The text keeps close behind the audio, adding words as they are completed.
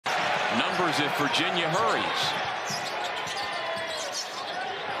numbers if Virginia hurries.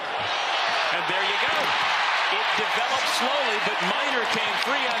 And there you go. It developed slowly, but Minor came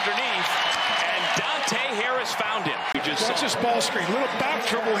free underneath, and Dante Harris found him. Watch this ball screen. Little back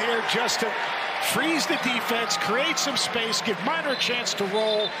dribble here just to freeze the defense, create some space, give Minor a chance to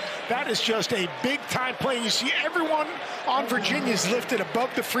roll. That is just a big-time play. You see everyone on Virginia is lifted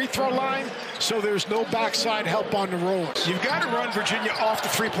above the free throw line, so there's no backside help on the rollers. You've got to run Virginia off the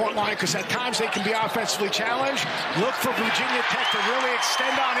three-point line because at times they can be offensively challenged. Look for Virginia Tech to really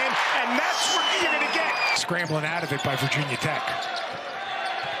extend on in, and that's what you're going to get. Scrambling out of it by Virginia Tech.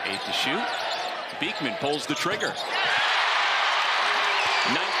 8 to shoot. Beekman pulls the trigger.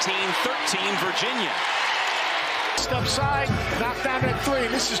 19-13 Virginia. Step side, knock down at three.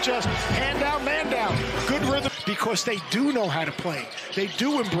 This is just hand down, man down. Good rhythm because they do know how to play. They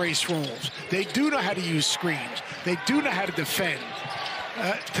do embrace rolls. They do know how to use screens. They do know how to defend.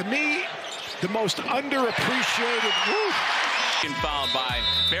 To me, the most underappreciated. Fouled by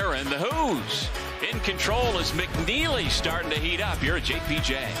Barron. The Who's in control as McNeely starting to heat up here at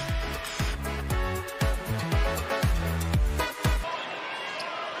JPJ.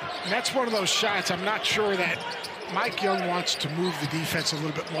 And that's one of those shots I'm not sure that Mike Young wants to move the defense a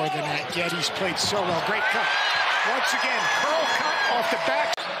little bit more than that, yet he's played so well. Great cut. Once again, curl cut off the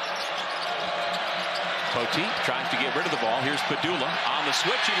back. Poteet tries to get rid of the ball. Here's Padula on the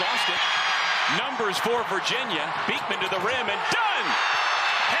switch. He lost it. Numbers for Virginia. Beekman to the rim and done!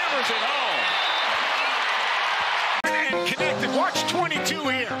 Hammers it home. And connected. Watch 22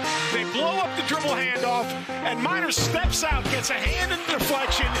 here. They blow up the dribble handoff, and Minor steps out, gets a hand in the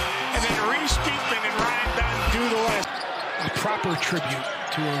deflection, and then Reese Beekman and Ryan Dunn do the rest. A proper tribute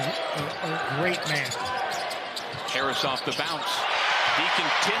to a great man. Harris off the bounce. He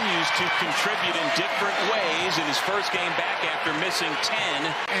continues to contribute in different ways in his first game back after missing 10.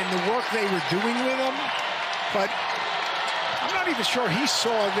 And the work they were doing with him, but I'm not even sure he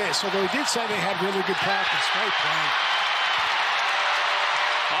saw this, although he did say they had really good practice. Great play.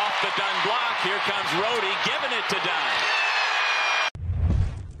 Off the Dunn block, here comes Rhodey, giving it to Dunn.